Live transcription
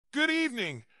Good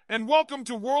evening, and welcome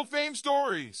to World Fame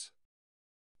Stories.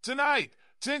 Tonight,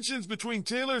 tensions between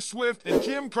Taylor Swift and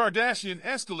Kim Kardashian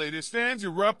escalate as fans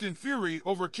erupt in fury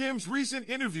over Kim's recent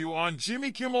interview on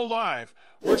Jimmy Kimmel Live,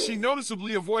 where she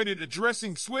noticeably avoided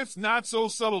addressing Swift's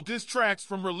not-so-subtle diss tracks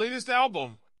from her latest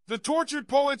album, The Tortured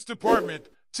Poets Department,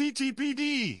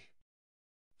 TTPD.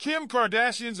 Kim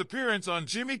Kardashian's appearance on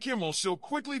Jimmy Kimmel Show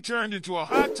quickly turned into a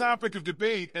hot topic of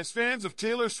debate as fans of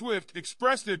Taylor Swift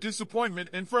expressed their disappointment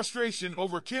and frustration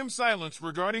over Kim's silence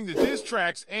regarding the diss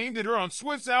tracks aimed at her on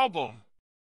Swift's album.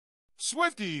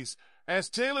 Swifties, as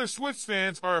Taylor Swift's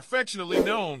fans are affectionately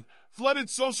known, flooded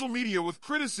social media with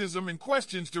criticism and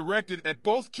questions directed at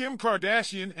both Kim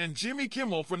Kardashian and Jimmy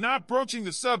Kimmel for not broaching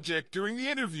the subject during the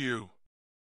interview.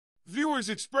 Viewers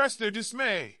expressed their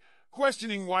dismay,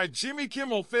 questioning why Jimmy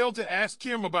Kimmel failed to ask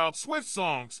Kim about Swift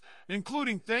songs,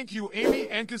 including Thank You Amy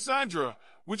and Cassandra,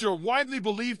 which are widely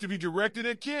believed to be directed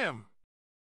at Kim.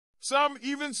 Some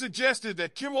even suggested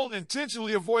that Kimmel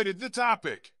intentionally avoided the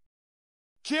topic.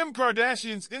 Kim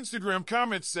Kardashian's Instagram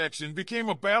comments section became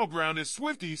a battleground as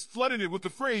Swifties flooded it with the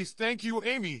phrase Thank You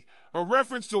Amy, a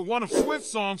reference to one of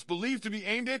Swift's songs believed to be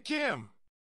aimed at Kim.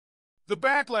 The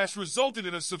backlash resulted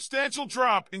in a substantial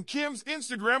drop in Kim's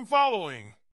Instagram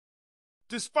following.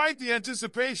 Despite the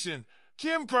anticipation,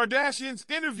 Kim Kardashian's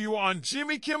interview on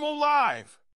Jimmy Kimmel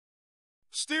Live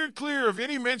steered clear of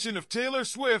any mention of Taylor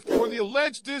Swift or the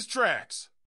alleged diss tracks.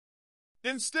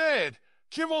 Instead,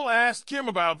 Kimmel asked Kim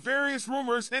about various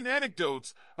rumors and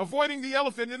anecdotes, avoiding the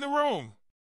elephant in the room.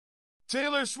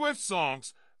 Taylor Swift's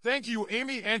songs, Thank You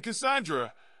Amy and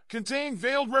Cassandra, contain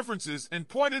veiled references and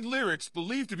pointed lyrics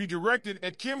believed to be directed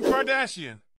at Kim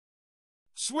Kardashian.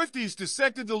 Swifties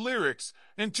dissected the lyrics,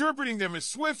 interpreting them as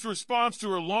Swift's response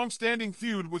to her long-standing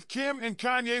feud with Kim and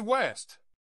Kanye West.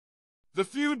 The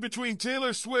feud between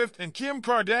Taylor Swift and Kim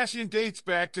Kardashian dates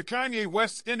back to Kanye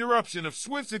West's interruption of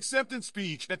Swift's acceptance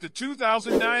speech at the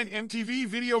 2009 MTV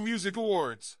Video Music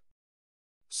Awards.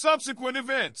 Subsequent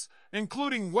events,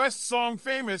 including West's song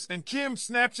Famous and Kim's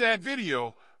Snapchat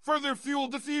video, further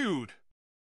fueled the feud.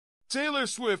 Taylor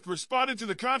Swift responded to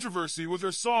the controversy with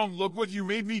her song Look What You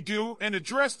Made Me Do and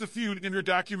addressed the feud in her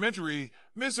documentary,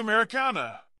 Miss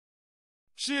Americana.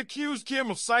 She accused Kim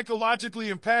of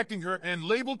psychologically impacting her and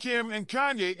labeled Kim and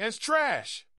Kanye as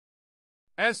trash.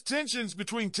 As tensions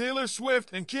between Taylor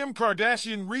Swift and Kim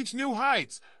Kardashian reach new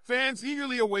heights, fans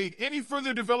eagerly await any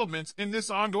further developments in this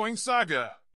ongoing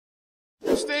saga.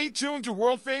 Stay tuned to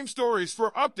World Fame Stories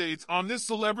for updates on this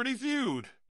celebrity feud.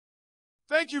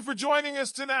 Thank you for joining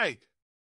us tonight.